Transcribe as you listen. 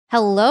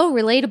Hello,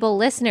 relatable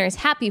listeners.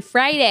 Happy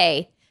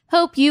Friday.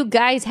 Hope you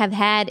guys have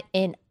had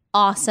an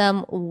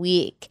awesome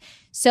week.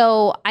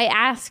 So I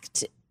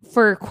asked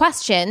for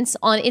questions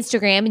on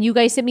Instagram and you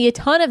guys sent me a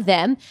ton of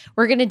them.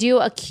 We're going to do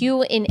a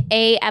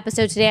Q&A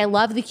episode today. I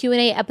love the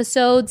Q&A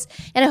episodes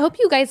and I hope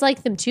you guys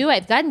like them too.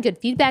 I've gotten good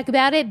feedback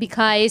about it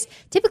because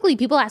typically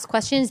people ask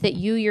questions that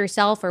you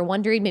yourself are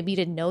wondering. Maybe you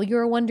didn't know you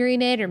were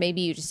wondering it, or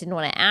maybe you just didn't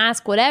want to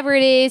ask, whatever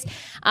it is.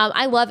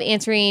 I love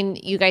answering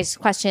you guys'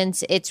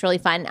 questions. It's really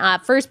fun.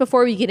 First,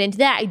 before we get into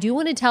that, I do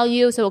want to tell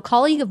you, so a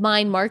colleague of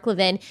mine, Mark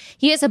Levin,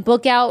 he has a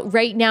book out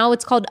right now.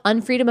 It's called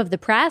Unfreedom of the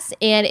Press.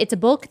 And it's a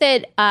book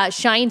that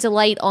shines a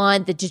light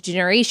on the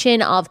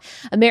degeneration of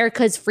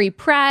America's free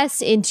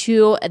press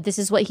into, this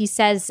is what he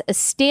says, a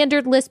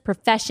standardless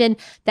profession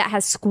that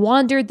has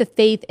squandered the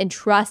faith and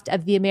trust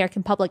of the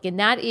American public. And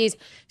that is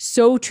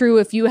so true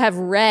if you have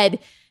read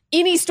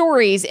any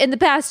stories in the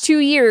past 2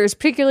 years,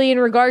 particularly in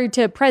regard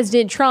to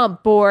President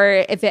Trump,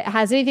 or if it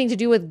has anything to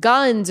do with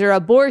guns or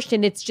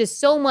abortion. It's just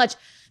so much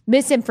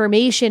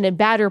misinformation and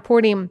bad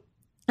reporting.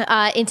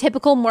 In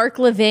typical Mark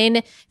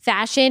Levin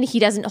fashion, he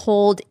doesn't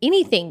hold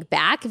anything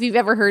back. If you've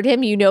ever heard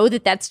him, you know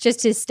that that's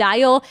just his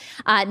style,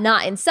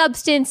 not in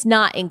substance,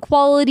 not in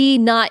quality,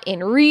 not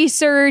in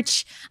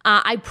research.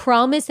 I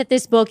promise that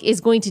this book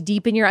is going to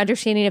deepen your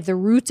understanding of the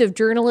roots of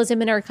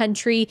journalism in our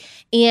country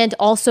and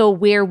also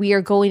where we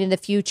are going in the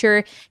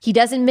future. He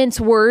doesn't mince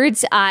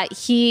words.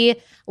 He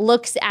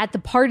looks at the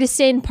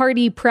partisan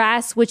party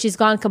press, which has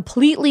gone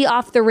completely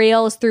off the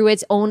rails through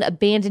its own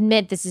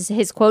abandonment. This is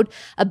his quote: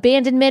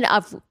 abandonment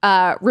of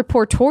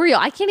reportorial.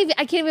 I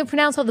can't even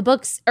pronounce all the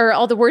books or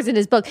all the words in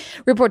his book.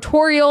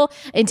 Reportorial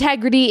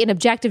integrity and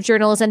objective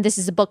journalism. This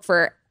is a book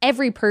for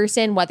every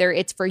person, whether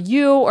it's for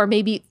you or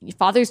maybe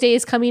Father's Day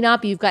is coming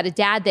up. You've got a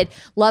dad that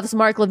loves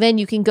Mark Levin.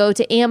 You can go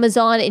to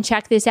Amazon and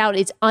check this out.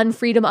 It's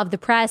Unfreedom of the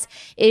Press.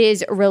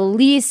 It was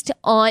released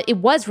on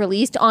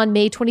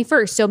May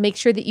 21st. So make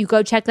sure that you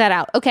go check that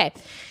out. Okay.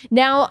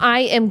 Now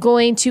I am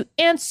going to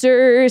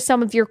answer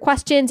some of your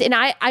questions. And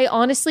I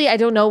honestly, I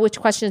don't know which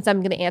questions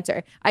I'm going to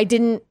answer. I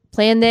didn't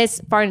plan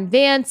this far in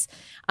advance.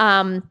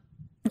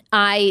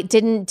 I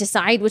didn't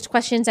decide which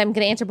questions I'm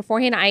going to answer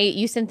beforehand.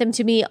 You sent them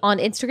to me on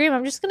Instagram.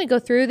 I'm just going to go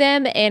through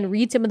them and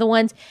read some of the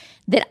ones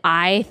that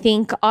I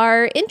think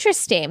are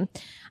interesting.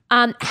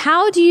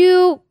 How do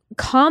you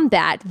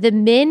combat the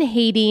men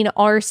hating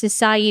our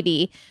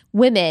society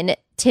women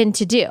tend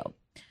to do?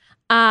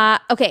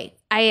 Okay.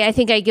 I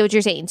think I get what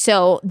you're saying.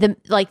 So the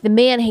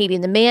man hating,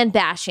 the man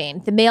bashing,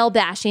 the male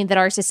bashing that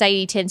our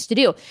society tends to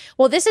do.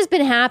 Well, this has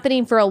been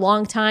happening for a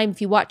long time.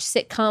 If you watch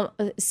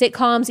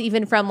sitcoms,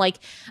 even from the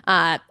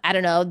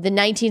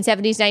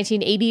 1970s,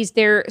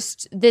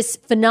 1980s, this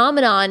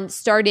phenomenon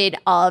started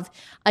of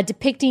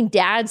depicting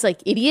dads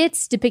like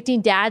idiots,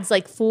 depicting dads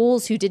like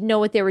fools who didn't know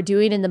what they were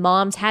doing, and the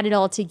moms had it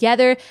all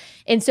together.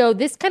 And so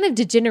this kind of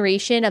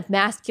degeneration of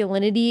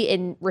masculinity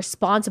and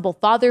responsible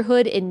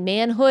fatherhood and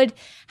manhood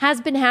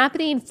has been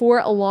happening for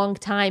a long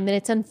time. And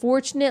it's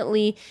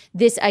unfortunately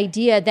this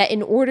idea that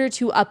in order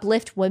to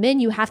uplift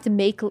women, you have to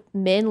make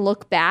men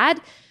look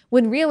bad.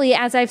 When really,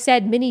 as I've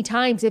said many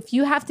times, if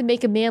you have to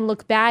make a man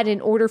look bad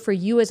in order for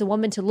you as a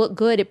woman to look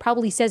good, it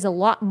probably says a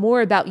lot more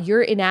about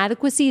your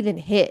inadequacy than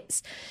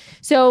his.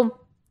 So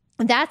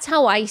that's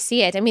how I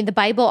see it. I mean, the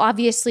Bible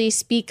obviously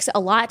speaks a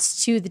lot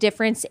to the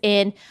difference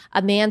in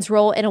a man's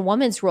role and a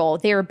woman's role.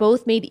 They are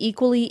both made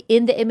equally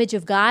in the image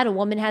of God. A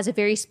woman has a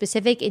very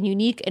specific and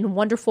unique and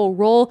wonderful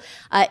role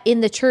in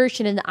the church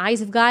and in the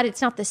eyes of God.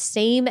 It's not the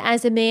same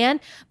as a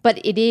man,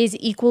 but it is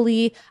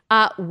equally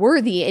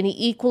worthy and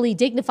equally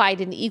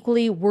dignified and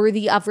equally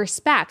worthy of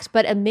respect.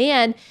 But a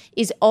man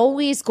is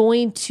always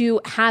going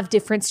to have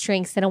different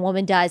strengths than a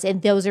woman does.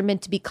 And those are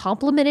meant to be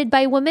complemented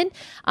by women.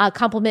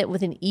 Compliment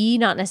with an E,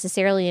 not necessarily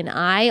an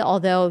I,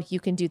 although you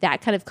can do that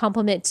kind of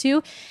compliment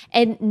too,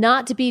 and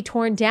not to be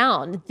torn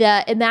down.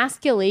 The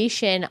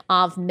emasculation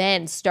of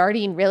men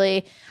starting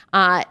really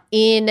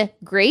in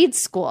grade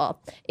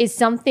school is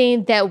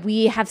something that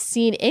we have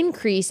seen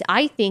increase,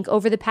 I think,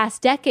 over the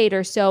past decade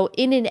or so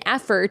in an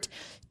effort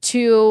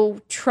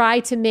to try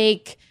to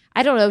make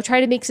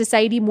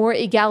society more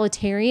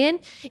egalitarian.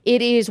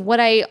 It is what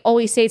I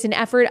always say, it's an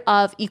effort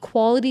of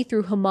equality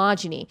through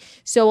homogeny.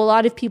 So a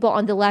lot of people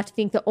on the left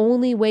think the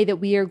only way that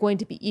we are going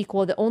to be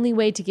equal, the only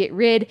way to get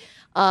rid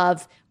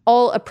of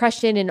all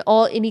oppression and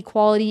all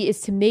inequality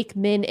is to make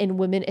men and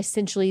women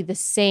essentially the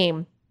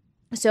same.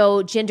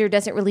 So gender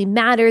doesn't really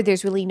matter.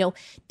 There's really no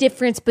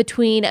difference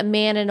between a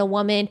man and a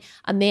woman.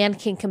 A man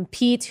can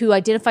compete, who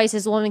identifies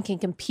as a woman can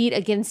compete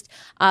against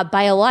a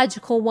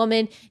biological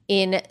woman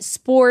in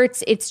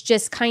sports. It's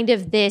just kind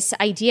of this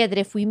idea that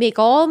if we make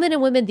all men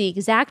and women the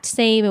exact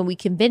same and we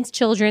convince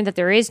children that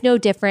there is no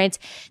difference,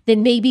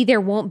 then maybe there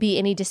won't be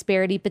any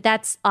disparity. But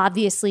that's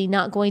obviously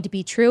not going to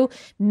be true.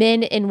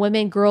 Men and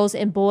women, girls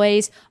and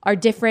boys are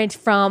different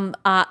from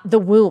the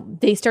womb.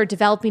 They start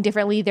developing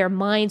differently. Their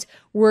minds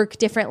work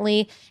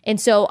differently. And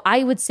so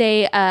I would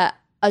say a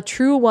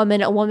true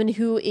woman, a woman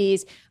who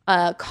is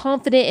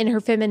confident in her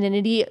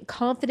femininity,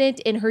 confident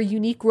in her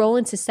unique role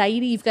in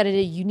society. You've got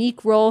a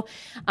unique role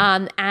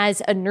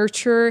as a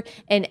nurturer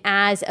and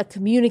as a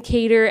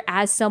communicator,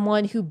 as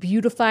someone who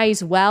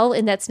beautifies well.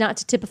 And that's not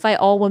to typify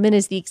all women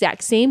as the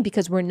exact same,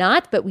 because we're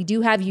not, but we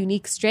do have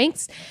unique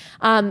strengths.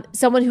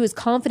 Someone who is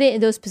confident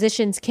in those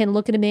positions can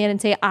look at a man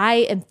and say,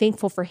 I am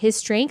thankful for his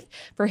strength,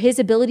 for his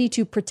ability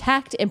to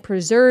protect and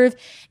preserve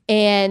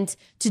and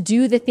to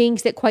do the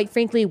things that, quite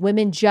frankly,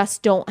 women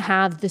just don't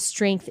have the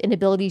strength and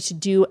ability to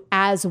do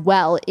as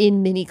well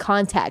in many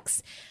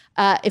contexts.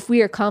 If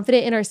we are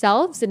confident in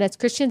ourselves, and as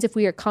Christians, if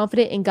we are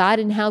confident in God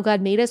and how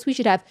God made us, we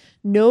should have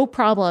no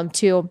problem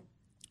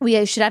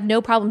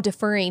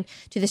deferring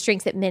to the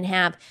strengths that men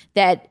have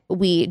that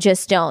we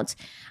just don't.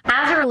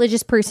 As a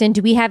religious person,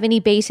 do we have any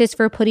basis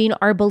for putting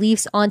our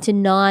beliefs onto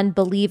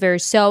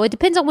non-believers? So it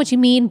depends on what you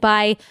mean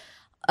by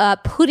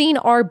putting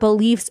our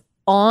beliefs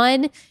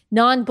on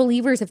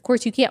non-believers. Of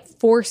course, you can't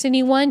force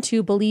anyone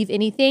to believe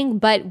anything,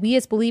 but we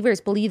as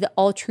believers believe that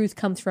all truth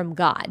comes from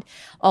God.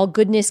 All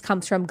goodness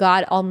comes from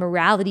God. All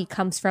morality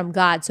comes from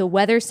God. So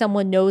whether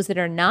someone knows it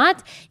or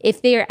not,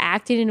 if they are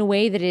acting in a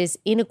way that is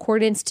in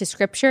accordance to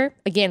Scripture,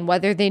 again,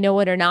 whether they know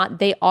it or not,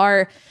 they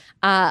are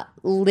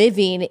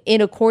living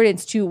in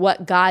accordance to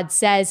what God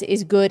says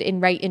is good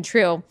and right and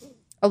true.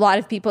 A lot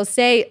of people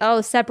say,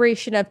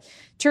 separation of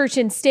church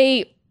and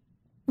state.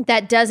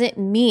 That doesn't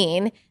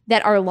mean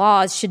that our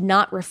laws should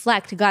not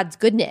reflect God's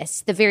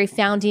goodness. The very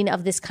founding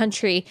of this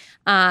country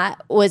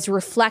was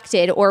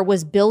reflected or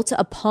was built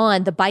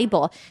upon the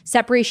Bible.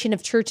 Separation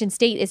of church and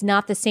state is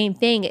not the same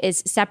thing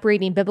as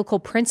separating biblical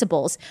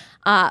principles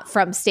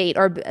from state,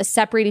 or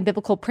separating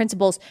biblical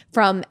principles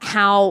from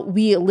how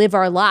we live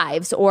our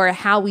lives or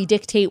how we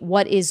dictate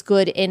what is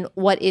good and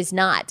what is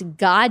not.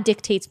 God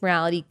dictates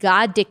morality.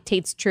 God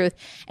dictates truth,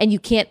 and you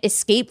can't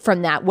escape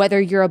from that, whether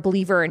you're a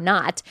believer or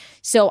not.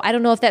 So I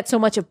don't know if that's so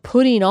much of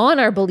putting on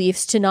our beliefs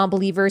to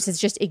non-believers is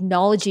just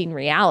acknowledging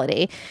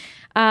reality.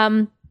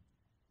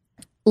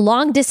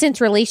 Long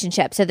distance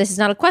relationships. So this is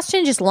not a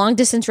question, just long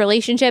distance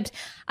relationships.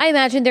 I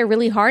imagine they're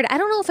really hard. I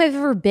don't know if I've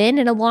ever been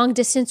in a long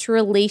distance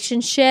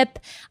relationship.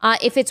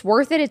 If it's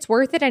worth it, it's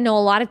worth it. I know a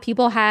lot of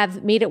people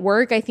have made it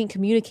work. I think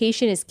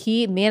communication is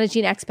key.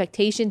 Managing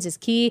expectations is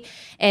key.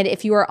 And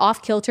if you are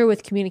off kilter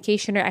with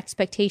communication or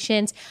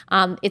expectations,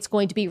 it's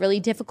going to be really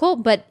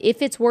difficult. But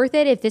if it's worth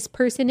it, if this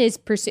person is,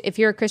 if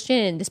you're a Christian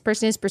and this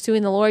person is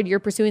pursuing the Lord, you're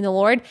pursuing the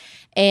Lord,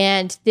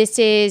 and this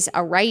is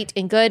a right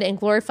and good and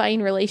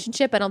glorifying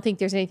relationship, I don't think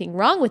there's anything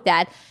wrong with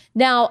that.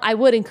 Now, I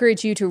would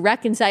encourage you to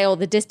reconcile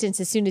the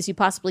distance as soon as you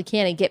possibly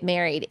can and get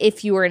married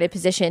if you were in a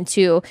position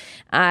to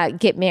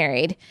get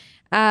married.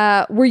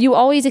 Were you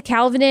always a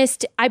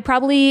Calvinist? I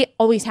probably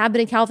always have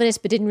been a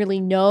Calvinist, but didn't really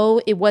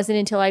know. It wasn't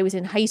until I was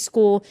in high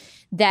school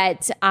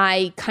that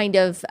I kind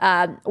of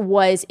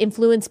was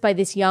influenced by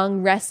this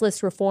young,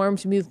 restless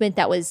reformed movement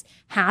that was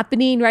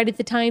happening right at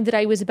the time that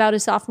I was about a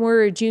sophomore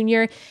or a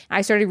junior.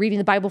 I started reading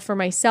the Bible for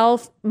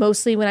myself,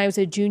 mostly when I was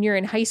a junior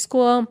in high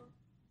school.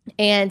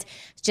 And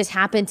it just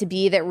happened to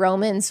be that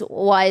Romans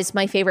was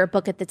my favorite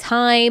book at the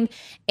time.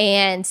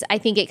 And I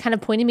think it kind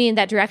of pointed me in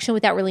that direction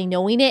without really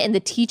knowing it. And the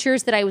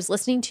teachers that I was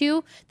listening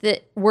to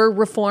that were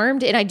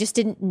Reformed, and I just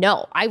didn't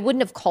know. I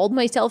wouldn't have called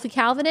myself a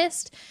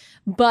Calvinist,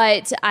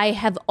 but I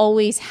have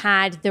always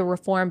had the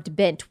Reformed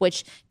bent,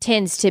 which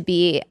tends to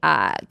be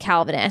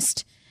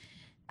Calvinist.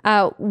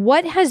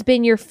 What has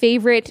been your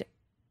favorite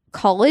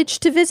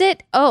college to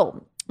visit?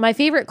 Oh, my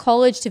favorite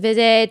college to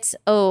visit.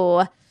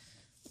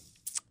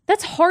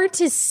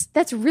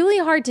 That's really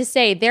hard to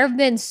say. There have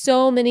been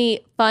so many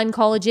fun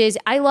colleges.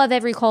 I love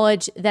every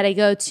college that I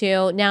go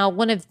to. Now,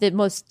 one of the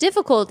most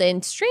difficult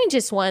and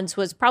strangest ones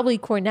was probably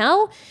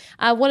Cornell.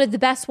 One of the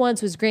best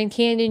ones was Grand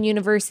Canyon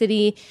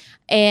University.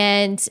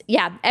 And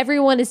yeah,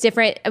 everyone is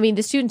different. I mean,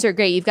 the students are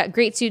great. You've got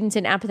great students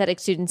and apathetic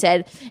students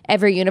at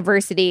every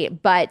university.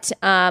 But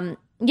yeah,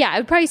 I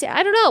would probably say,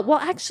 I don't know. Well,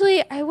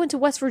 actually, I went to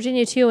West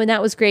Virginia too, and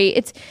that was great.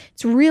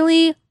 It's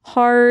really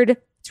hard.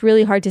 It's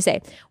really hard to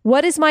say.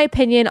 What is my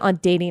opinion on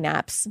dating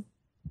apps?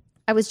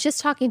 I was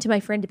just talking to my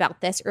friend about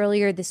this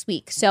earlier this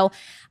week. So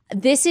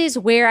this is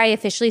where I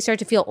officially start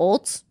to feel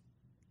old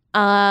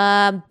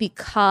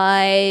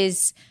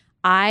because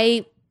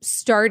I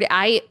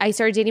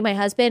started dating my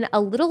husband a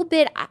little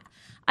bit,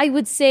 I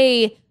would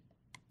say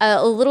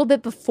a little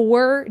bit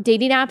before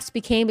dating apps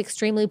became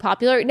extremely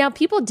popular. Now,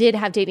 people did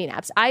have dating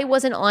apps. I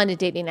wasn't on a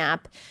dating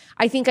app.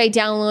 I think I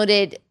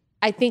downloaded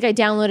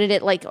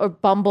it like, or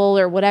Bumble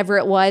or whatever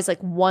it was, like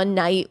one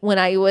night when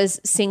I was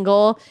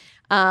single.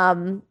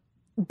 But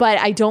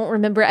I don't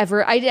remember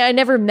ever, I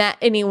never met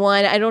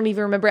anyone. I don't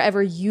even remember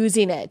ever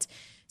using it.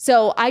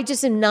 So I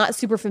just am not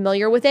super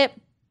familiar with it.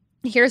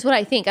 Here's what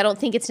I think. I don't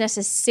think it's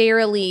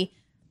necessarily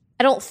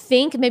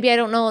maybe I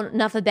don't know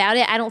enough about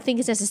it. I don't think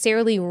it's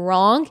necessarily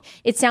wrong.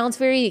 It sounds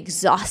very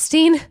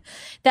exhausting.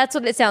 That's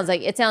what it sounds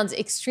like. It sounds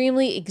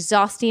extremely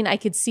exhausting. I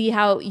could see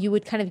how you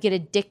would kind of get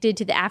addicted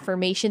to the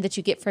affirmation that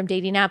you get from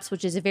dating apps,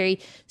 which is a very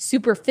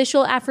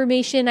superficial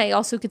affirmation. I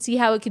also could see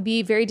how it could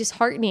be very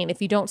disheartening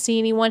if you don't see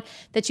anyone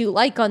that you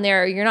like on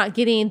there, or you're not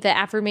getting the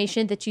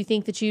affirmation that you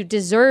think that you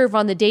deserve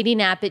on the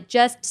dating app. It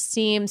just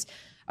seems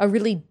a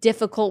really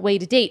difficult way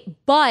to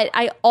date. But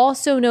I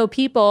also know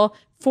people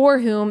for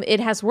whom it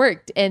has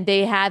worked and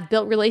they have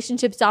built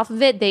relationships off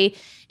of it. They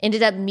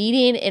ended up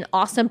meeting an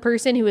awesome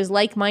person who is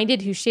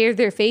like-minded, who shared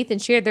their faith and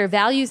shared their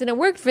values, and it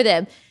worked for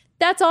them.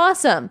 That's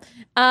awesome.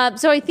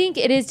 So I think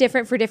it is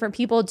different for different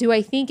people. Do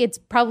I think it's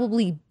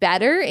probably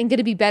better and going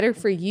to be better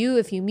for you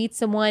if you meet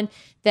someone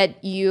that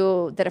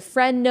a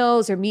friend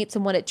knows, or meet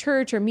someone at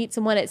church, or meet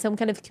someone at some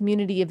kind of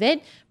community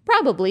event?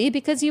 Probably,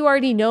 because you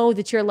already know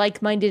that you're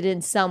like-minded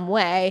in some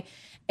way,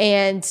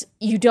 and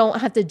you don't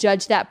have to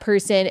judge that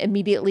person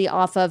immediately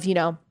off of,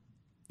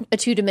 a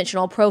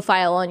two-dimensional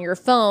profile on your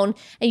phone,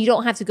 and you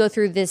don't have to go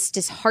through this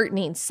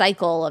disheartening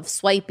cycle of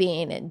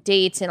swiping and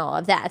dates and all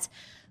of that.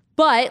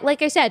 But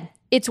like I said,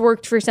 it's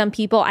worked for some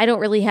people. I don't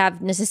really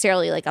have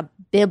necessarily like a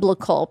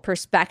biblical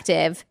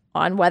perspective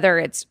on whether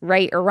it's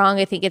right or wrong.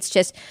 I think it's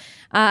just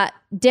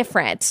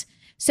different.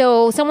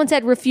 So someone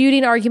said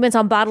refuting arguments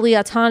on bodily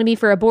autonomy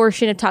for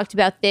abortion. I've talked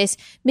about this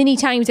many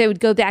times. I would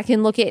go back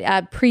and look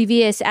at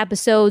previous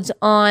episodes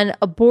on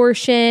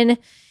abortion.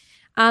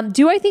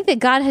 Do I think that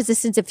God has a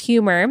sense of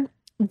humor?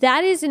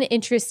 That is an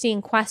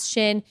interesting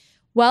question.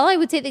 Well, I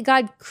would say that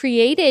God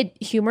created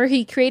humor.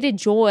 He created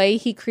joy.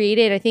 He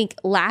created, I think,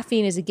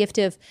 laughing as a gift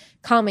of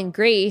common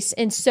grace.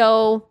 And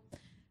so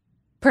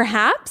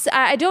perhaps,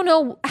 I don't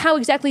know how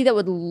exactly that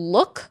would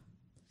look.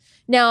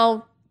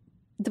 Now,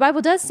 the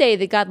Bible does say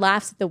that God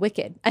laughs at the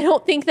wicked. I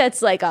don't think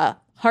that's like a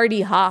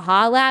hearty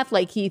ha-ha laugh,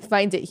 like he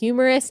finds it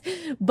humorous,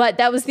 but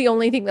that was the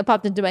only thing that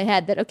popped into my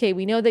head, that, okay,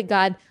 we know that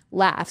God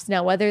laughs.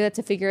 Now, whether that's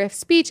a figure of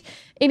speech,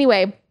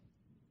 anyway,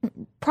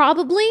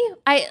 probably.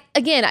 I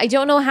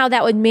don't know how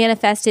that would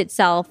manifest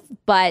itself,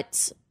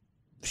 but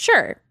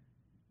sure,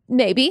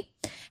 maybe.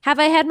 Have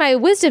I had my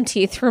wisdom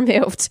teeth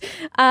removed?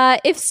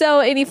 If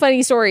so, any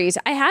funny stories?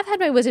 I have had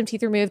my wisdom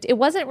teeth removed. It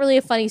wasn't really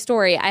a funny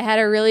story. I had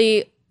a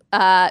really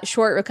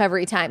short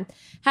recovery time.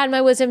 Had my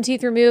wisdom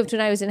teeth removed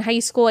when I was in high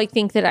school. I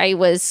think that I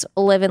was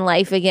living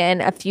life again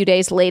a few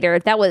days later.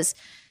 That was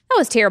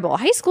terrible.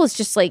 High school is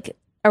just like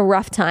a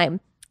rough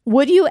time.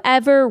 Would you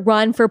ever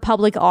run for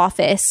public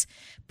office?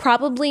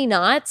 Probably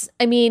not.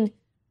 I mean,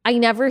 I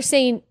never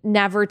say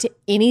never to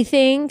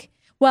anything.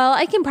 Well,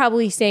 I can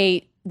probably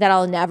say that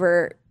I'll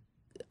never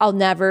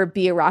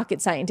be a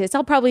rocket scientist. I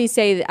could probably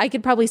say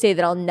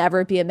that I'll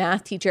never be a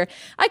math teacher.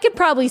 I could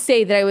probably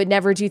say that I would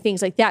never do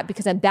things like that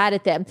because I'm bad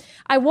at them.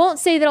 I won't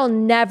say that I'll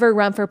never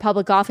run for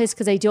public office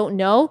because I don't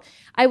know.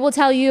 I will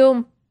tell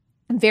you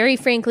very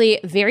frankly,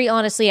 very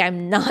honestly,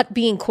 I'm not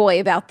being coy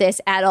about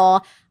this at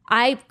all.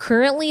 I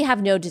currently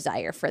have no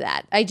desire for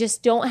that. I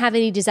just don't have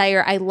any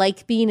desire. I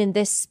like being in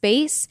this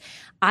space.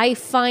 I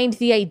find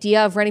the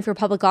idea of running for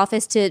public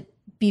office to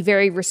be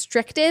very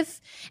restrictive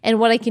and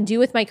what I can do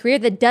with my career.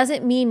 That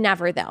doesn't mean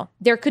never, though.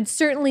 There could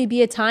certainly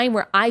be a time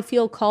where I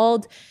feel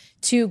called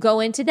to go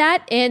into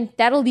that, and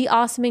that'll be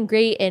awesome and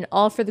great and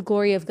all for the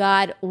glory of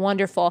God.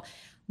 Wonderful.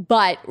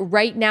 But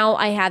right now,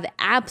 I have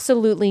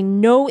absolutely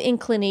no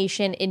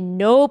inclination and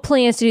no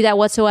plans to do that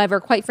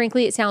whatsoever. Quite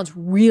frankly, it sounds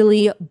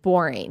really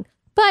boring.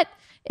 But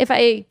if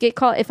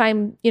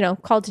I'm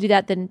called to do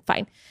that, then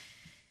fine.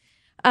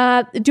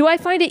 Do I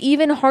find it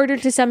even harder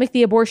to stomach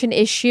the abortion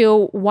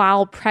issue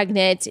while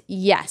pregnant?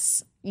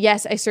 Yes.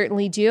 Yes, I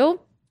certainly do.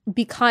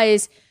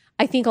 Because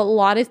I think a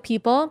lot of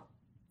people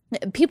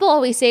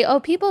always say,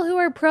 oh, people who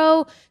are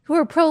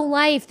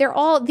pro-life, they're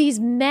all these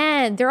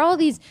men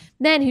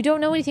who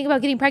don't know anything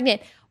about getting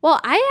pregnant.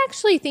 Well, I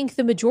actually think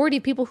the majority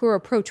of people who are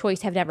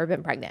pro-choice have never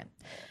been pregnant.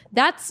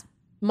 That's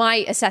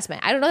my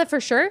assessment. I don't know that for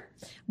sure,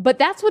 but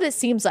that's what it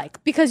seems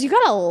like, because you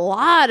got a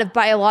lot of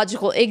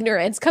biological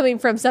ignorance coming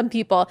from some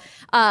people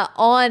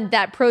on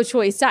that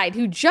pro-choice side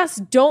who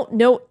just don't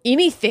know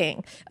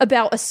anything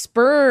about a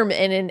sperm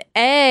and an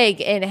egg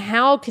and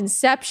how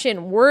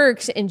conception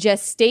works and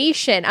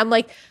gestation. I'm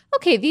like,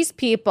 okay, these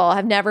people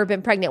have never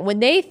been pregnant.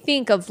 When they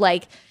think of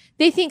like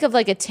a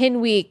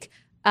 10-week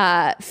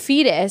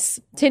fetus,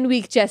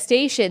 10-week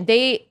gestation,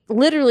 they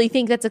literally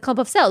think that's a clump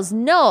of cells.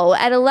 No,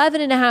 at 11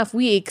 and a half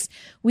weeks,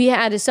 we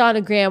had a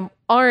sonogram,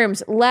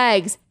 arms,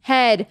 legs,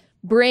 head,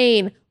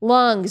 brain,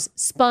 lungs,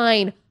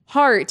 spine,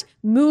 heart,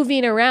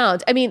 moving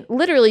around. I mean,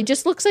 literally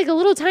just looks like a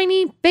little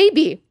tiny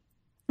baby,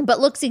 but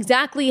looks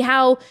exactly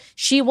how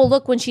she will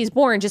look when she's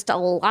born, just a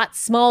lot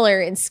smaller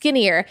and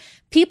skinnier.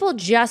 People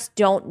just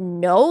don't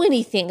know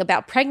anything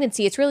about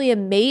pregnancy. It's really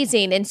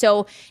amazing. And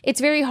so it's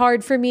very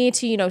hard for me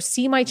to,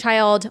 see my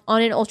child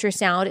on an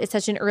ultrasound at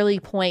such an early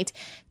point,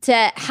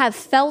 to have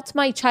felt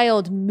my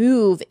child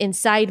move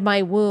inside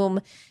my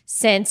womb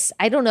since,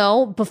 I don't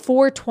know,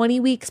 before 20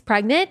 weeks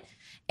pregnant.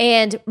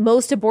 And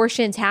most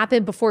abortions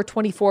happen before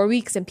 24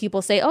 weeks. And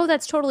people say, oh,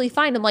 that's totally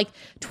fine. I'm like,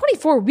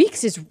 24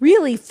 weeks is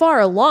really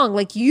far along.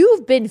 Like,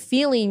 you've been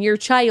feeling your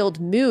child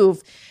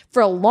move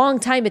for a long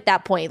time at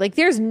that point. Like,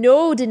 there's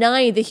no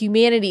denying the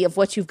humanity of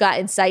what you've got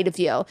inside of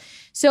you.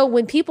 So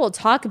when people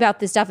talk about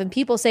this stuff and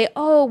people say,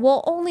 oh,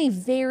 well, only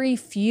very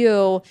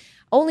few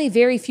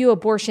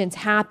abortions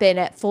happen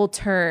at full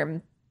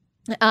term.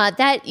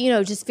 That,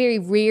 just very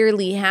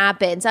rarely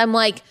happens. I'm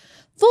like,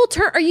 full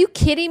term? Are you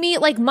kidding me?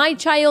 Like, my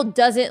child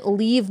doesn't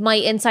leave my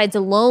insides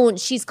alone.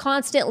 She's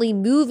constantly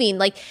moving.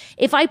 Like,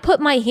 if I put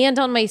my hand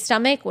on my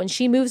stomach when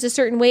she moves a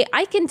certain way,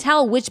 I can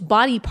tell which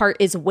body part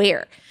is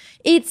where.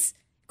 It's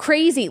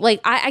crazy. Like,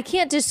 I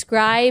can't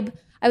describe,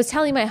 I was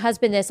telling my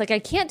husband this, like, I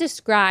can't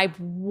describe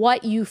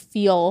what you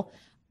feel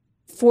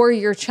for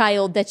your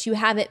child that you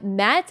haven't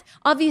met.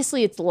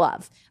 Obviously, it's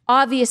love.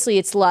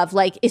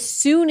 Like, as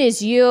soon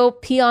as you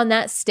pee on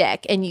that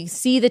stick and you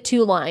see the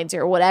 2 lines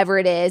or whatever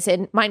it is,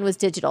 and mine was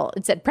digital,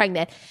 it said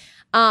pregnant,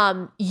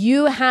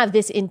 you have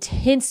this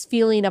intense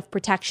feeling of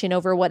protection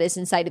over what is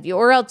inside of you,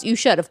 or else you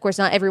should. Of course,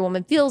 not every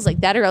woman feels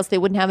like that, or else they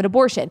wouldn't have an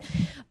abortion.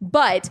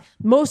 But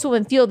most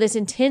women feel this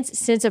intense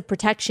sense of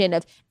protection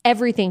of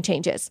everything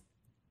changes.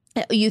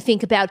 You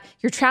think about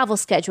your travel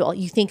schedule.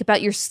 You think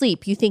about your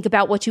sleep. You think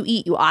about what you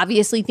eat. You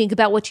obviously think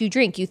about what you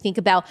drink. You think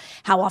about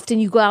how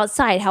often you go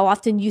outside, how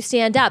often you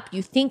stand up.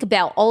 You think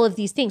about all of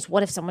these things.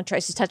 What if someone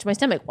tries to touch my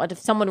stomach? What if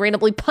someone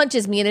randomly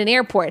punches me in an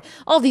airport?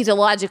 All these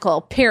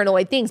illogical,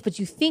 paranoid things. But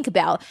you think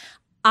about,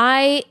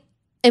 I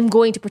am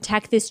going to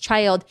protect this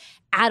child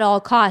at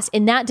all costs.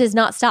 And that does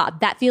not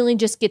stop. That feeling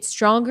just gets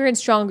stronger and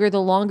stronger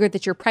the longer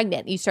that you're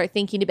pregnant. You start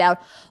thinking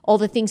about all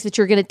the things that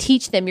you're going to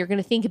teach them. You're going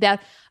to think about,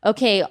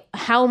 okay,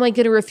 how am I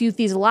going to refute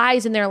these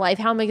lies in their life?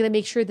 How am I going to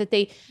make sure that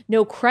they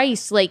know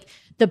Christ? Like,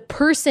 the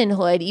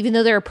personhood, even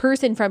though they're a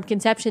person from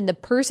conception, the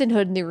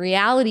personhood and the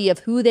reality of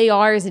who they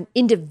are as an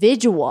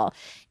individual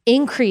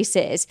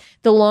increases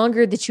the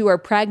longer that you are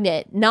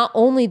pregnant. Not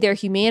only their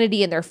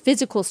humanity and their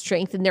physical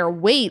strength and their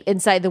weight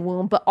inside the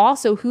womb, but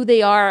also who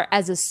they are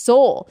as a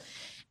soul.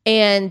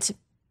 And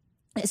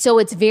so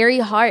it's very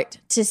hard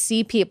to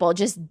see people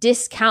just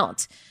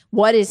discount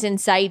what is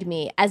inside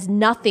me as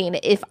nothing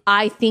if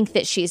I think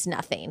that she's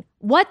nothing.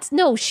 What?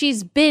 No,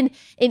 she's been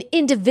an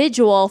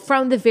individual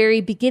from the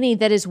very beginning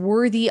that is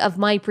worthy of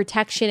my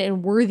protection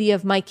and worthy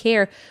of my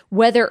care,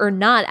 whether or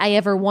not I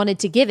ever wanted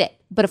to give it.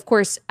 But of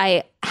course,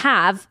 I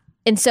have.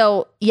 And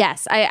so,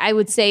 yes, I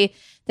would say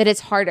that it's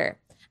harder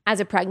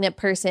as a pregnant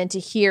person to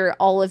hear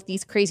all of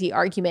these crazy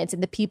arguments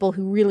and the people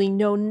who really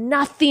know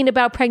nothing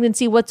about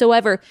pregnancy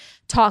whatsoever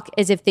talk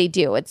as if they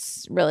do.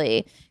 It's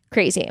really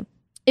crazy.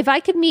 If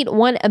I could meet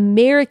one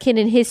American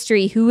in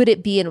history, who would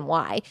it be and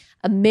why?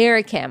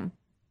 American.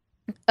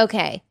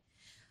 Okay.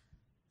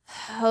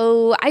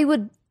 Oh,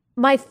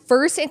 my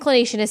first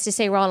inclination is to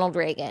say Ronald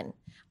Reagan.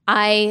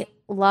 I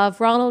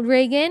love Ronald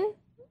Reagan,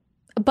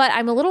 but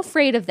I'm a little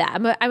afraid of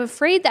that. I'm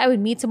afraid that I would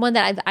meet someone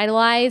that I've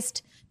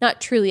idolized,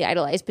 not truly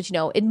idolized, but,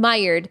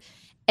 admired,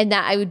 and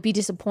that I would be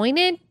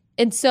disappointed.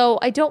 And so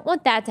I don't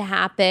want that to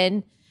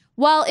happen.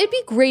 Well, it'd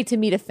be great to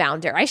meet a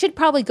founder. I should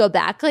probably go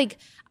back.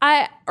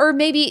 Or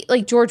maybe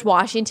like George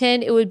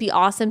Washington. It would be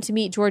awesome to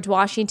meet George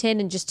Washington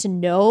and just to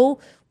know,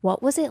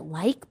 what was it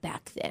like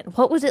back then?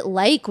 What was it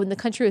like when the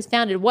country was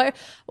founded?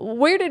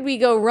 Where did we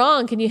go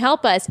wrong? Can you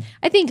help us?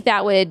 I think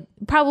that would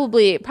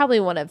probably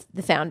one of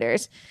the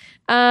founders.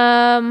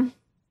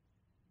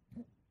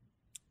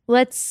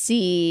 Let's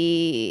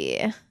see.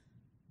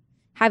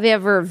 Have you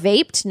ever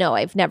vaped? No,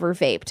 I've never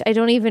vaped. I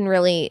don't even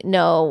really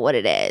know what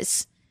it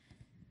is.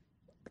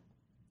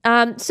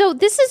 So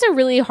this is a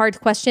really hard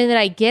question that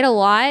I get a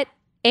lot.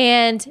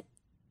 And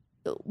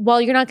well,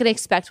 you're not going to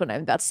expect what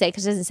I'm about to say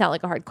because it doesn't sound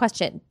like a hard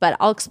question, but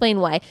I'll explain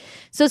why.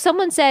 So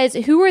someone says,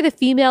 who are the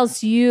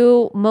females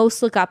you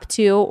most look up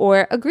to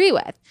or agree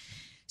with?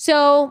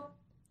 So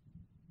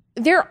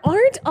there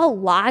aren't a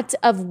lot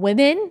of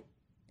women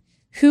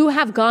who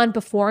have gone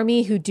before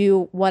me who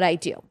do what I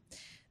do,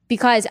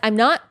 because I'm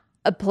not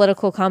a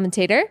political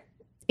commentator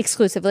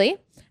exclusively.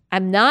 I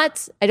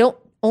don't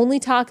only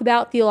talk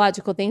about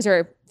theological things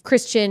or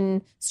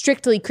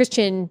strictly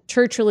Christian,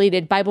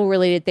 church-related,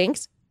 Bible-related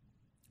things.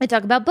 I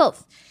talk about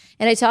both.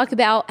 And I talk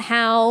about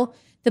how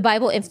the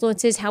Bible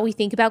influences how we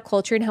think about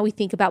culture and how we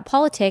think about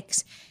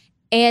politics.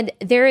 And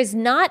there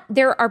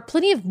are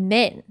plenty of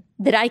men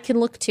that I can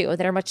look to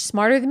that are much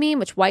smarter than me,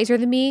 much wiser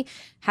than me,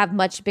 have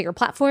much bigger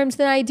platforms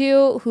than I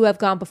do, who have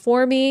gone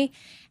before me,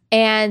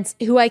 and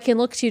who I can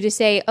look to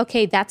say,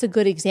 okay, that's a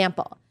good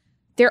example.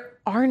 There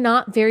are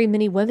not very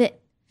many women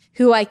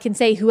who I can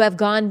say who have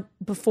gone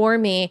before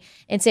me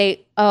and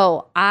say,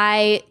 oh,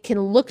 I can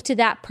look to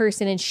that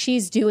person and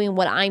she's doing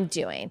what I'm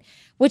doing,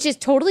 which is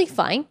totally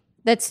fine.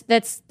 That's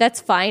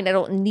fine. I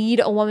don't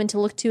need a woman to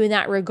look to in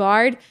that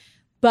regard,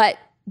 but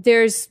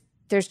there's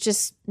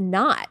just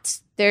not.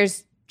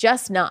 There's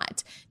just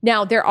not.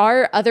 Now, there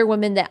are other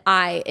women that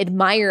I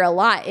admire a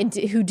lot and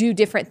who do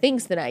different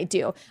things than I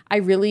do. I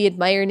really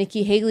admire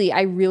Nikki Haley.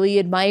 I really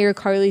admire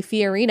Carly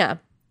Fiorina.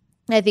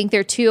 I think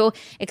they're two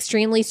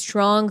extremely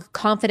strong,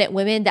 confident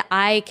women that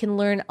I can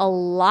learn a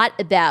lot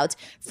about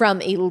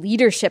from a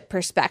leadership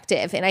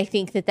perspective. And I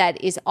think that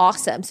that is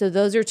awesome. So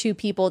those are two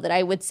people that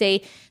I would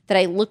say that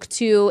I look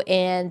to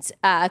and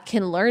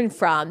can learn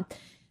from.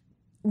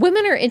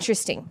 Women are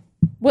interesting.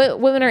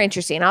 Women are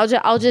interesting.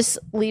 I'll just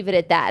leave it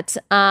at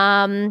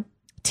that.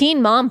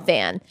 Teen Mom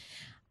fan.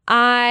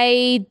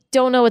 I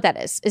don't know what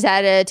that is. Is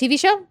that a TV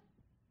show?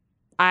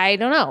 I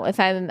don't know if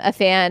I'm a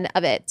fan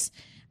of it.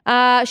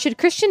 Should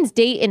Christians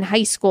date in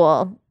high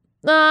school?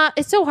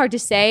 It's so hard to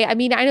say. I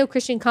mean, I know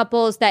Christian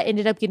couples that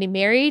ended up getting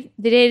married.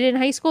 They dated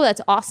in high school.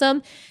 That's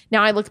awesome.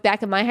 Now I look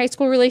back at my high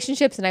school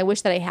relationships and I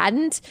wish that I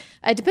hadn't.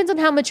 It depends on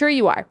how mature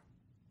you are.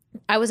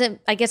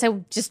 I guess I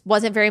just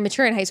wasn't very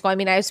mature in high school. I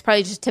mean, I was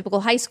probably just a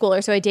typical high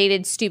schooler. So I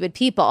dated stupid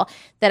people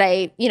that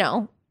I,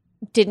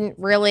 didn't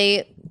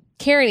really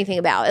care anything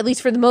about, at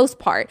least for the most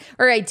part,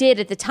 or I did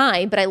at the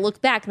time, but I look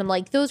back and I'm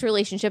like, those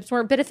relationships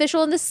weren't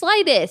beneficial in the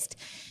slightest.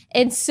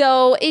 And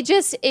so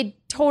it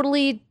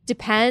totally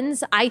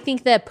depends. I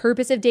think the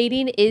purpose of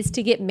dating is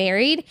to get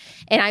married.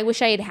 And I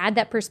wish I had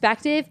that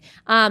perspective.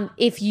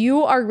 If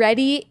you are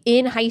ready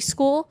in high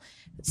school,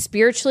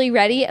 spiritually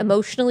ready,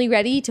 emotionally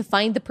ready to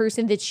find the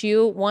person that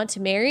you want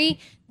to marry,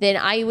 then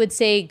I would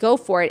say go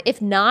for it.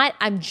 If not,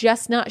 I'm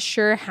just not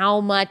sure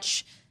how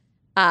much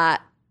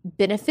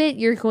benefit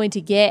you're going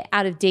to get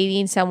out of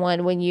dating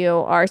someone when you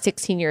are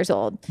 16 years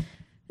old.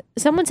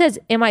 Someone says,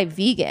 am I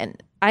vegan?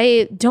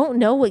 I don't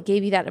know what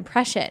gave you that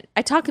impression.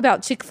 I talk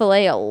about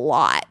Chick-fil-A a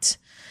lot.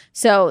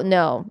 So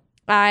no,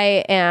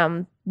 I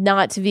am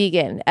not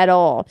vegan at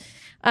all.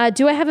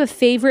 Do I have a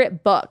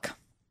favorite book?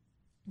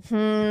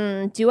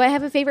 Do I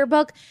have a favorite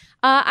book?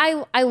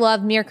 I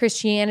love Mere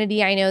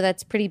Christianity. I know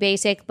that's pretty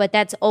basic, but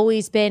that's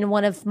always been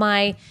one of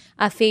my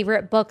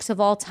favorite books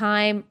of all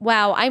time.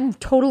 Wow, I'm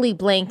totally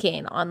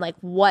blanking on like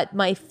what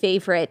my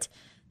favorite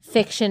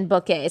fiction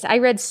book is. I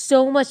read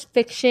so much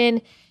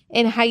fiction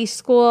in high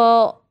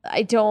school.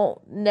 I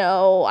don't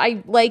know.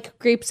 I like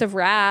Grapes of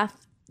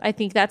Wrath. I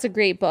think that's a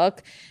great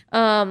book.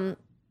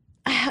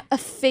 A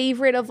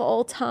favorite of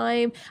all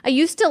time. I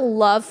used to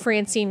love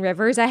Francine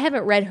Rivers. I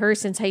haven't read her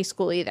since high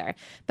school either,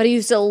 but I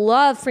used to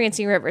love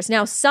Francine Rivers.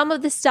 Now, some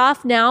of the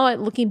stuff now,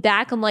 looking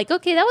back, I'm like,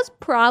 okay, that was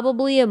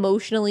probably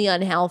emotionally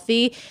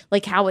unhealthy,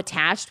 like how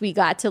attached we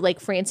got to like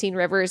Francine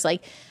Rivers,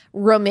 like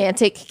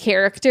romantic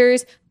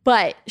characters,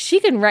 but she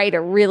can write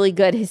a really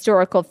good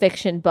historical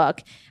fiction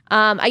book.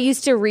 I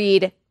used to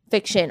read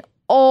fiction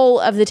all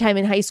of the time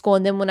in high school.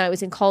 And then when I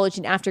was in college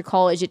and after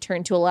college, it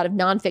turned to a lot of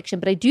nonfiction.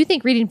 But I do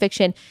think reading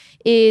fiction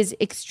is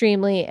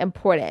extremely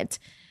important.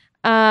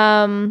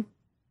 Let's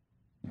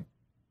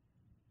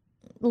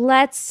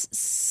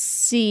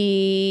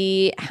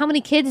see. How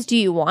many kids do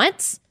you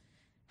want?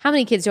 How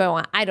many kids do I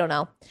want? I don't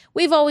know.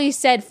 We've always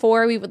said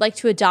 4. We would like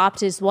to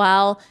adopt as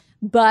well.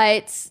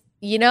 But,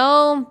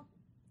 being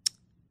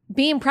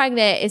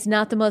pregnant is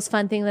not the most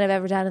fun thing that I've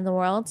ever done in the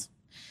world.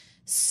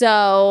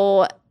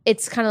 So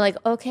it's kind of like,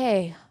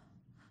 okay,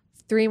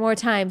 3 more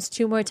times,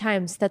 2 more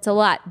times. That's a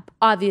lot.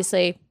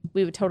 Obviously,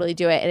 we would totally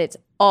do it, and it's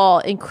all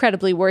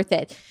incredibly worth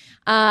it.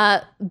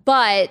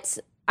 But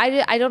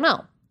I don't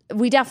know.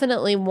 We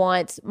definitely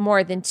want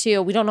more than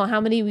 2. We don't know how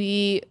many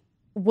we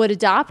would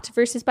adopt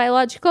versus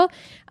biological,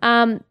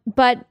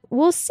 but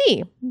we'll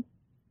see.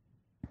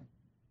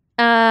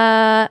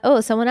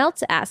 Someone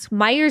else asked,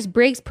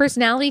 Myers-Briggs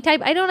personality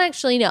type. I don't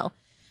actually know.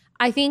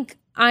 I think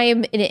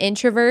I'm an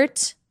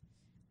introvert.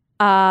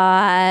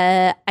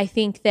 I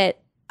think that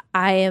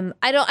I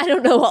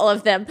don't know all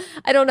of them.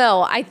 I don't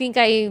know. I think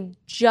I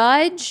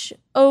judge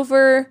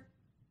over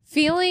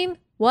feeling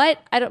what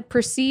I don't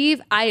perceive.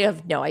 I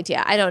have no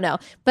idea. I don't know,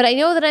 but I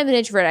know that I'm an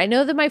introvert. I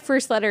know that my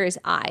first letter is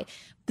I,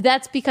 but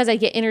that's because I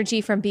get energy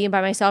from being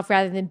by myself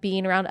rather than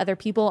being around other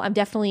people. I'm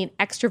definitely an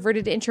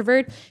extroverted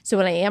introvert. So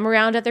when I am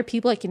around other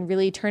people, I can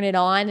really turn it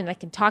on and I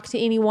can talk to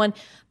anyone,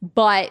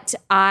 but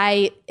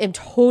I am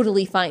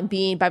totally fine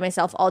being by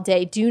myself all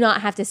day. Do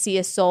not have to see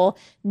a soul,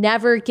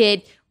 never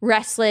get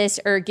restless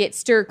or get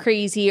stir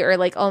crazy or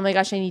like, oh my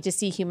gosh, I need to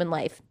see human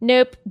life.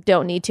 Nope,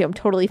 don't need to. I'm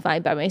totally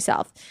fine by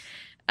myself.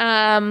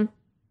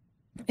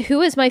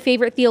 Who is my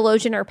favorite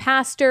theologian or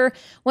pastor?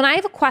 When I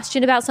have a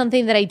question about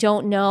something that I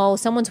don't know,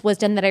 someone's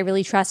wisdom that I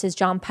really trust is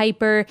John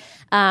Piper.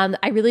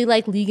 I really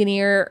like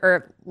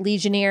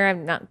Legionnaire.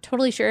 I'm not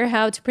totally sure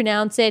how to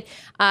pronounce it.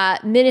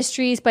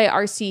 Ministries by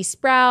R.C.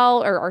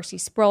 Sproul or R.C.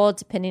 Sproul,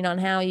 depending on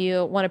how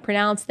you want to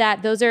pronounce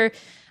that. Those are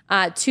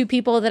 2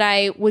 people that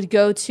I would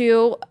go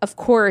to. Of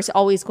course,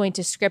 always going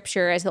to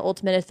scripture as the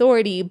ultimate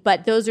authority,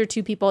 but those are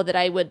 2 people that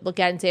I would look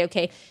at and say,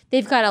 okay,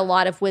 they've got a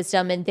lot of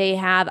wisdom and they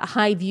have a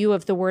high view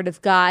of the word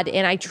of God.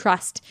 And I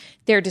trust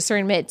their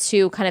discernment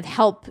to kind of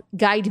help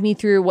guide me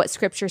through what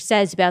scripture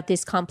says about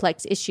this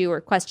complex issue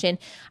or question.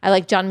 I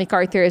like John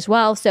MacArthur as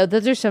well. So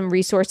those are some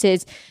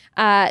resources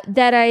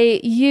that I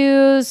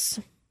use.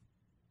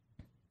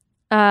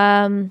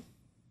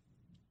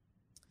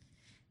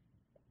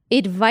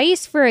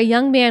 Advice for a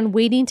young man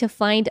waiting to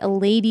find a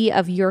lady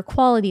of your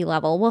quality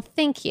level. Well,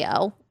 thank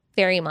you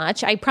very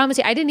much. I promise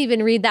you, I didn't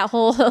even read that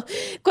whole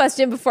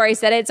question before I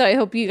said it. So I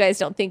hope you guys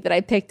don't think that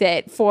I picked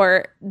it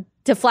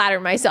to flatter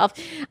myself.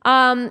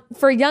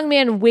 For a young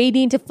man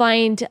waiting to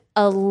find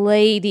a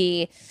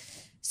lady.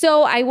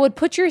 So I would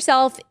put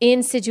yourself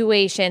in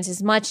situations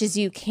as much as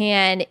you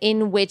can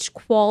in which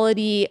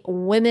quality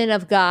women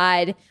of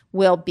God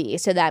will be.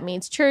 So that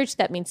means church,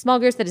 that means small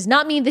groups. That does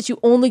not mean that you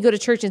only go to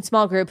church and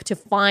small group to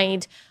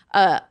find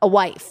a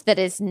wife. That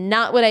is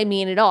not what I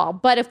mean at all.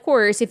 But of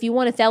course, if you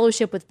want to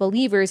fellowship with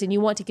believers and you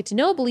want to get to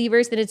know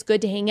believers, then it's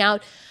good to hang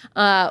out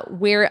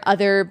where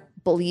other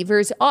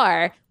believers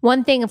are.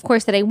 One thing, of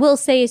course, that I will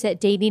say is that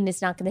dating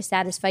is not going to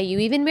satisfy you.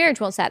 Even marriage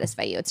won't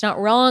satisfy you. It's not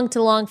wrong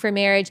to long for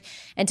marriage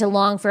and to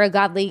long for a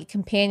godly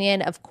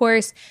companion, of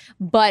course,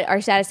 but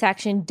our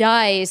satisfaction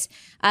does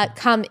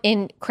come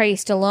in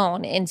Christ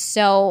alone. And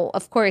so,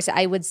 of course,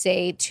 I would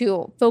say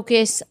to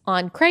focus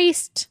on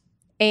Christ,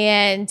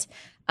 and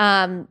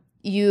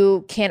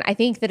I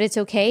think that it's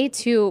okay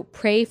to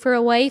pray for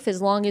a wife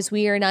as long as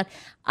we are not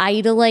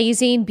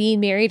idolizing being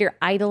married or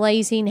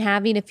idolizing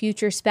having a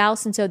future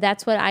spouse. And so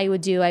that's what I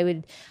would do. I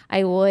would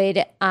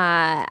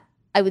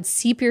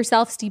steep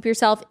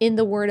yourself in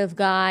the Word of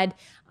God.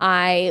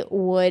 I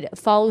would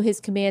follow His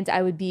commands.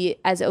 I would be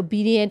as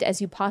obedient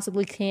as you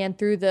possibly can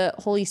through the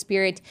Holy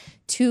Spirit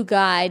to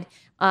God.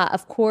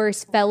 Of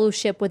course,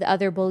 fellowship with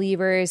other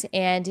believers.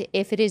 And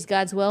if it is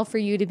God's will for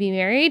you to be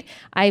married,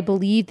 I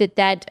believe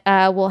that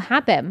will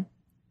happen.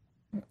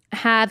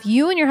 Have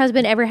you and your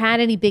husband ever had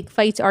any big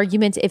fights,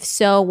 arguments? If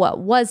so, what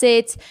was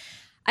it?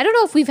 I don't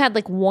know if we've had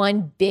like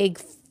one big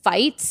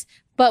fight,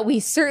 but we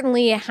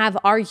certainly have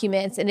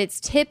arguments, and it's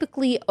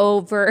typically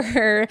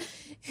over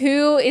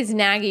who is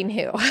nagging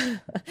who.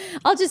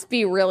 I'll just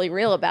be really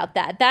real about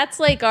that. That's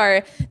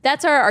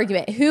our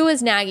argument. Who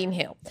is nagging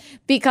who?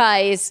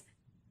 Because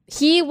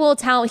he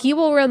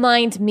will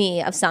remind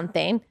me of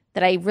something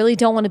that I really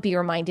don't want to be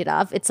reminded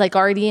of. It's like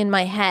already in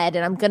my head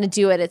and I'm going to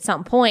do it at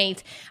some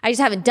point. I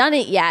just haven't done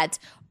it yet.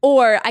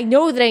 Or I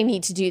know that I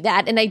need to do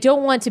that and I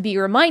don't want to be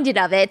reminded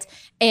of it.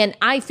 And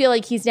I feel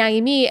like he's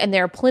nagging me. And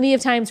there are plenty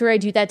of times where I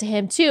do that to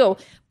him too.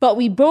 But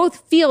we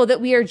both feel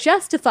that we are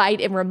justified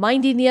in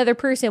reminding the other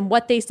person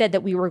what they said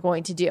that we were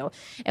going to do.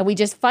 And we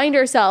just find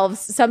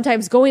ourselves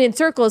sometimes going in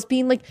circles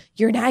being like,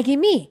 you're nagging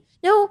me.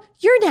 No,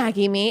 you're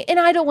nagging me and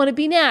I don't want to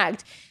be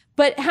nagged.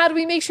 But how do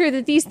we make sure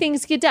that these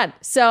things get done?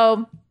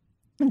 So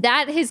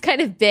that has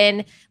kind of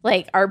been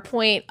like our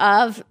point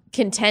of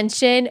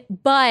contention,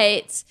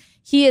 but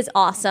he is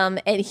awesome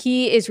and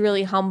he is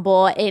really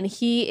humble and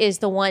he is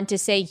the one to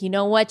say, you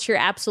know what, you're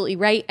absolutely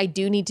right. I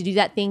do need to do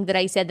that thing that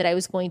I said that I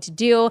was going to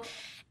do.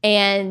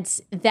 And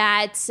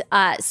that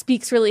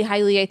speaks really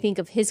highly, I think,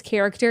 of his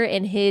character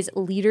and his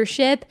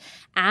leadership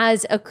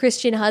as a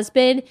Christian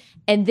husband.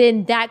 And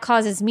then that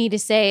causes me to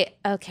say,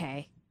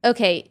 okay,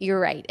 you're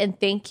right. And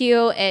thank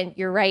you. And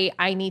you're right.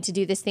 I need to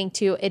do this thing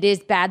too. It is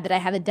bad that I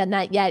haven't done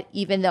that yet,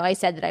 even though I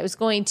said that I was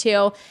going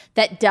to.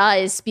 That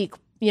does speak,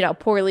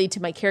 poorly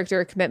to my character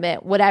or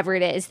commitment, whatever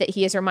it is that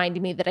he is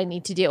reminding me that I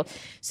need to do.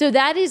 So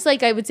that is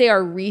like, I would say,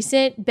 our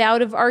recent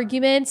bout of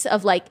arguments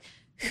of like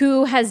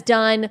who has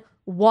done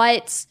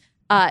what,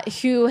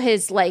 who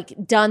has like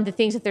done the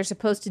things that they're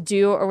supposed to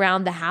do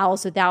around the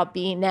house without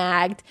being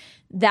nagged.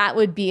 That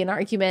would be an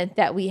argument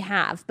that we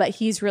have, but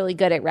he's really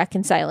good at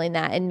reconciling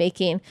that and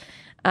making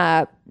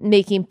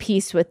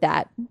peace with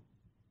that.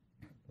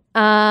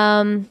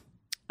 I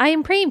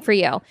am praying for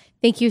you.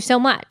 Thank you so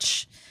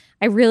much.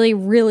 I really,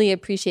 really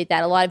appreciate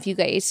that. A lot of you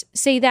guys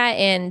say that,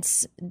 and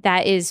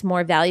that is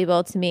more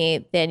valuable to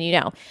me than you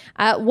know.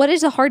 What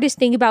is the hardest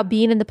thing about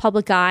being in the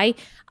public eye?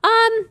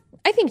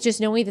 I think just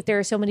knowing that there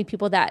are so many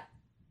people that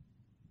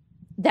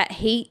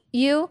hate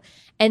you,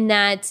 and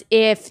that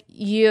if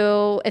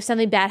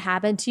something bad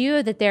happened to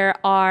you, that there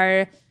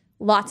are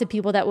lots of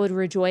people that would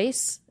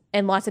rejoice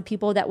and lots of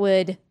people that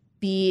would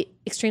be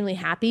extremely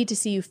happy to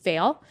see you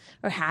fail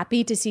or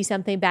happy to see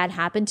something bad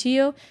happen to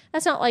you.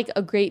 That's not like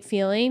a great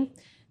feeling.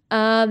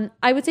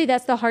 I would say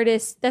that's the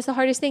hardest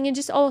thing. And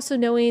just also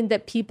knowing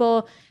that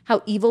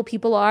how evil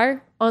people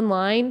are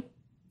online,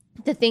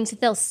 the things that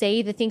they'll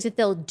say, the things that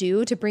they'll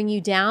do to bring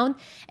you down,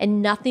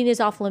 and nothing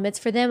is off limits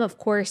for them. Of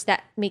course,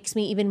 that makes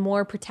me even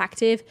more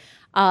protective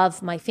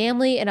of my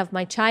family and of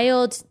my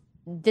child.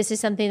 This is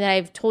something that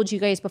I've told you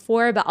guys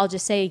before, but I'll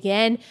just say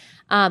again,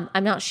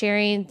 I'm not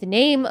sharing the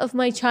name of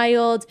my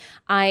child.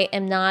 I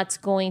am not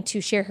going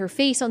to share her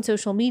face on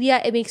social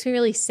media. It makes me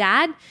really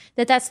sad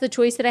that that's the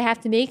choice that I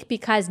have to make,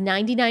 because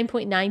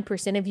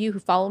 99.9% of you who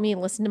follow me and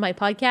listen to my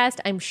podcast,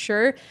 I'm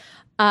sure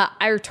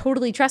are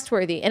totally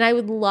trustworthy. And I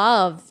would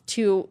love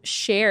to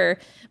share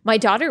my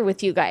daughter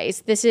with you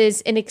guys. This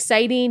is an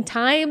exciting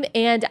time,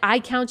 and I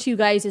count you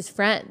guys as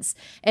friends.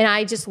 And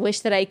I just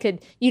wish that I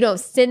could,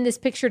 send this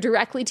picture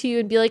directly to you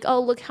and be like, oh,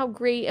 look how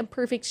great and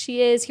perfect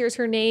she is. Here's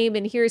her name.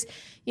 And here's,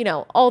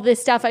 all this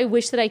stuff. I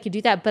wish that I could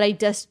do that, but I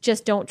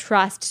just don't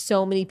trust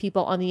so many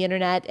people on the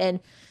internet and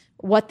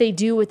what they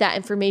do with that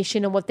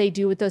information and what they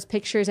do with those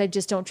pictures. I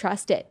just don't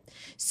trust it.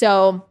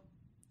 So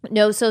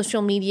No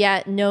social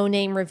media, no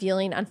name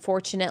revealing,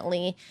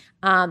 unfortunately,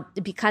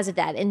 because of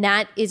that. And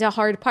that is a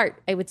hard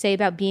part, I would say,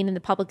 about being in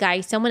the public eye.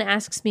 Someone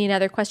asks me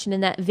another question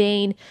in that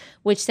vein,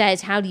 which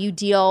says, how do you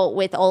deal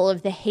with all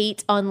of the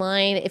hate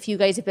online? If you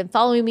guys have been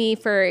following me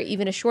for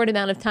even a short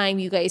amount of time,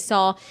 you guys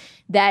saw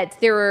that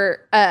there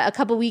were a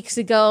couple weeks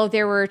ago,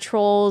 there were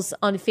trolls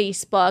on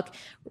Facebook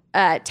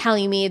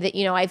telling me that,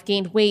 I've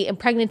gained weight in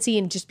pregnancy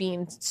and just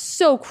being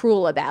so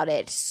cruel about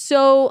it,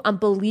 so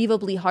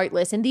unbelievably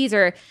heartless. And these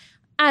are,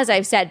 as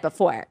I've said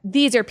before,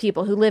 these are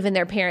people who live in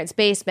their parents'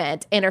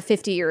 basement and are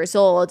 50 years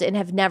old and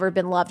have never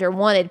been loved or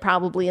wanted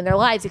probably in their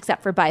lives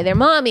except for by their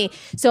mommy.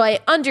 So I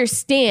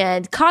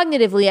understand,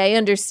 cognitively, I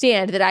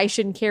understand that I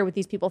shouldn't care what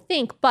these people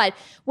think. But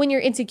when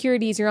your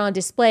insecurities are on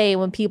display,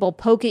 when people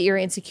poke at your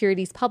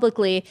insecurities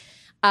publicly,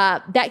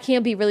 that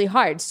can be really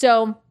hard.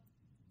 So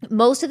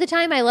most of the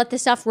time I let the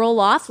stuff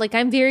roll off. Like,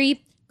 I'm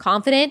very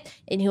confident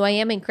in who I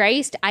am in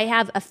Christ. I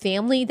have a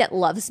family that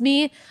loves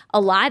me a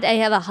lot. I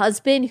have a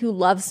husband who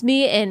loves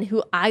me and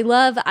who I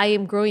love. I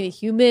am growing a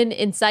human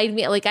inside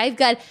me. Like, I've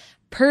got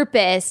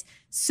purpose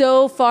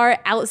so far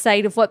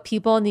outside of what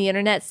people on the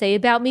internet say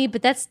about me,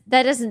 but that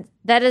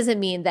doesn't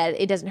mean that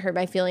it doesn't hurt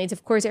my feelings.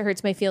 Of course it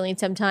hurts my feelings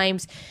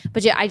sometimes,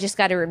 but I just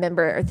got to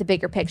remember the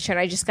bigger picture, and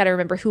I just got to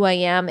remember who I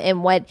am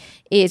and what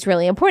is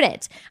really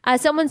important.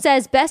 Someone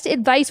says, best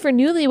advice for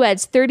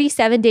newlyweds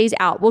 37 days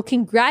out. Well,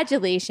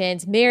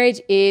 congratulations. Marriage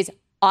is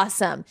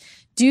awesome.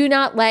 Do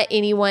not let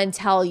anyone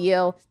tell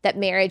you that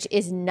marriage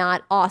is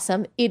not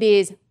awesome. It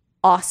is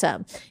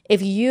awesome.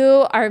 If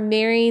you are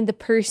marrying the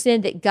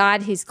person that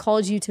God has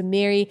called you to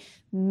marry,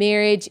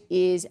 marriage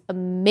is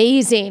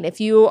amazing.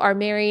 If you are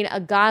marrying a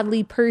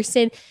godly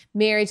person,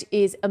 marriage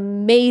is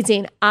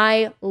amazing.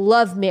 I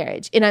love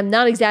marriage, and I'm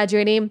not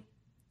exaggerating.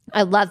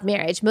 I love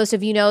marriage. Most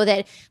of you know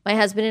that my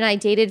husband and I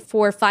dated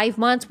for 5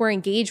 months. We're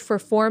engaged for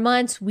 4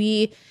 months.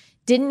 We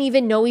didn't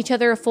even know each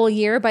other a full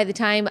year by the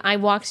time I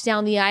walked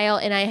down the aisle,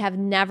 and I have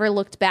never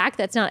looked back.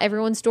 That's not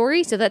everyone's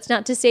story. So that's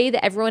not to say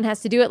that everyone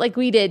has to do it like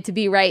we did to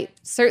be right.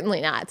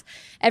 Certainly not.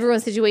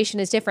 Everyone's situation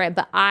is different,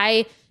 but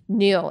I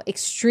knew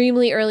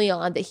extremely early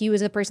on that he was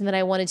the person that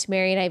I wanted to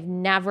marry, and I've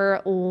never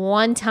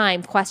one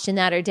time questioned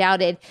that or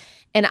doubted.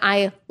 And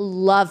I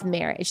love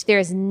marriage.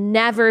 There's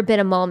never been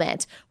a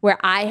moment where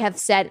I have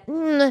said,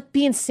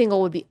 being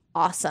single would be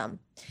awesome.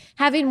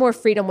 Having more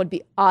freedom would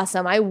be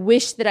awesome. I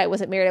wish that I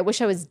wasn't married. I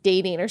wish I was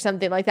dating or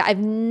something like that. I've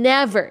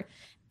never,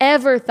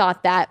 ever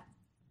thought that.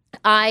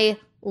 I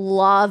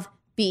love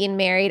being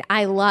married.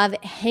 I love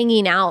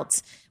hanging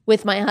out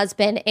with my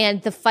husband,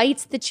 and the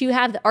fights that you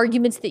have, the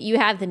arguments that you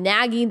have, the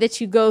nagging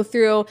that you go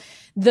through.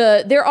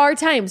 There are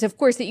times, of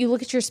course, that you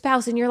look at your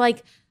spouse and you're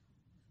like,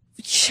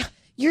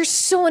 you're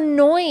so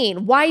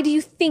annoying. Why do you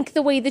think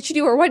the way that you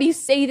do? Or why do you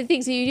say the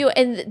things that you do?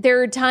 And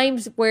there are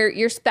times where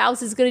your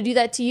spouse is going to do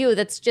that to you.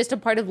 That's just a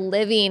part of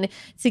living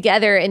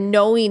together and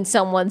knowing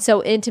someone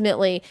so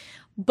intimately.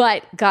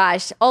 But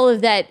gosh, all of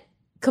that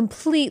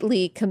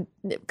completely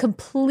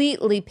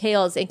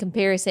pales in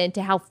comparison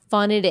to how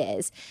fun it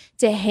is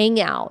to hang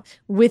out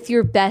with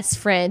your best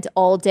friend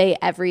all day,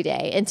 every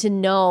day, and to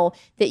know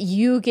that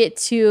you get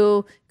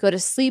to go to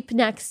sleep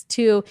next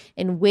to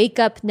and wake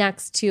up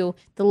next to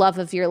the love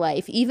of your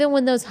life. Even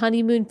when those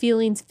honeymoon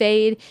feelings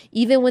fade,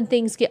 even when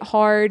things get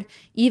hard,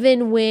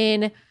 even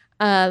when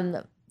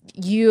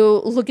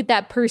you look at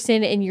that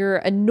person and you're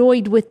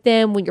annoyed with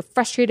them, when you're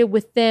frustrated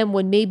with them,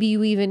 when maybe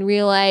you even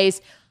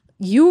realize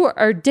you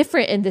are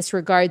different in this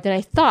regard than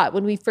I thought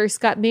when we first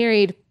got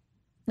married.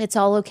 It's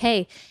all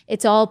okay.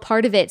 It's all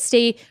part of it.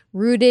 Stay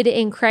rooted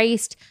in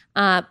Christ.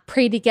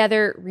 Pray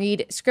together,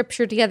 read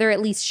scripture together,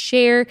 at least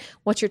share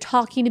what you're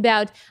talking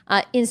about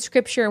in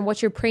scripture and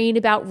what you're praying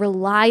about.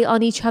 Rely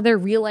on each other.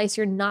 Realize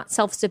you're not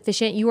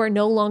self-sufficient. You are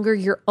no longer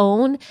your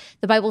own.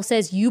 The Bible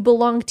says you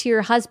belong to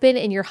your husband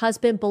and your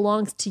husband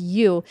belongs to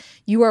you.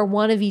 You are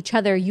one of each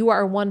other. You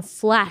are one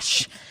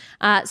flesh.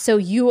 So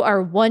you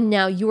are one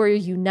now. You are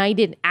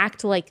united.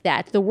 Act like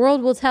that. The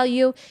world will tell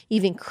you,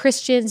 even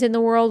Christians in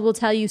the world will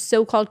tell you,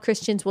 so-called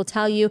Christians will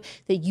tell you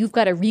that you've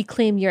got to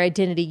reclaim your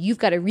identity. You've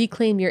got to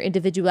reclaim your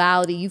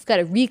individuality. You've got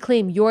to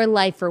reclaim your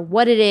life for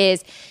what it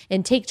is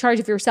and take charge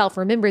of yourself.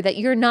 Remember that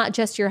you're not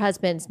just your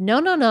husband's.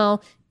 No.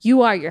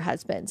 You are your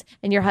husband's,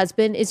 and your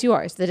husband is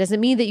yours. That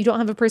doesn't mean that you don't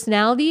have a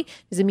personality.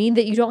 Doesn't mean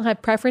that you don't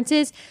have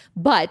preferences,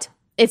 but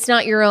it's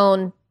not your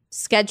own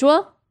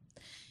schedule.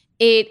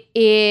 It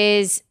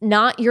is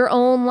not your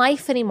own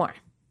life anymore.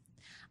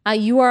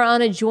 You are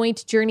on a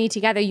joint journey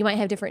together. You might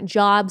have different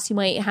jobs. You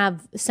might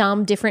have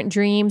some different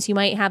dreams. You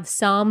might have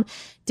some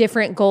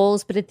different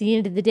goals. But at the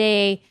end of the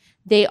day,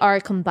 they are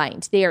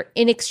combined. They are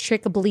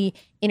inextricably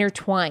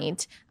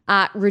intertwined.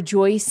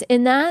 Rejoice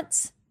in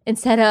that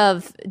instead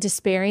of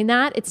despairing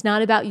that. It's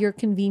not about your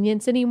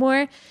convenience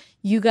anymore.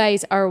 You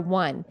guys are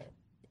one,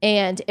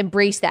 and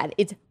embrace that.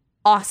 It's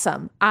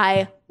awesome.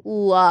 I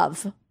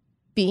love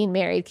being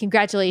married.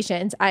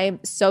 Congratulations. I am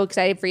so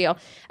excited for you.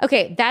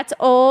 Okay, that's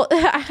all.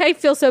 I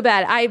feel so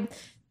bad. I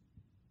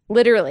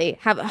literally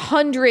have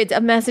hundreds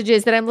of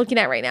messages that I'm looking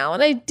at right now,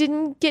 and I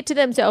didn't get to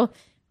them. So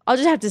I'll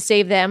just have to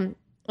save them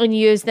and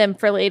use them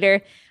for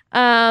later.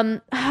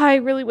 I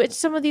really wish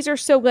some of these are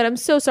so good. I'm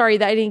so sorry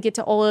that I didn't get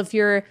to all of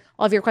your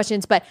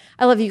questions, but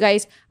I love you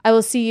guys. I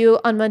will see you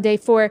on Monday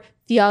for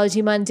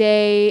Theology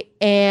Monday,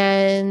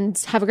 and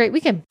have a great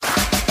weekend.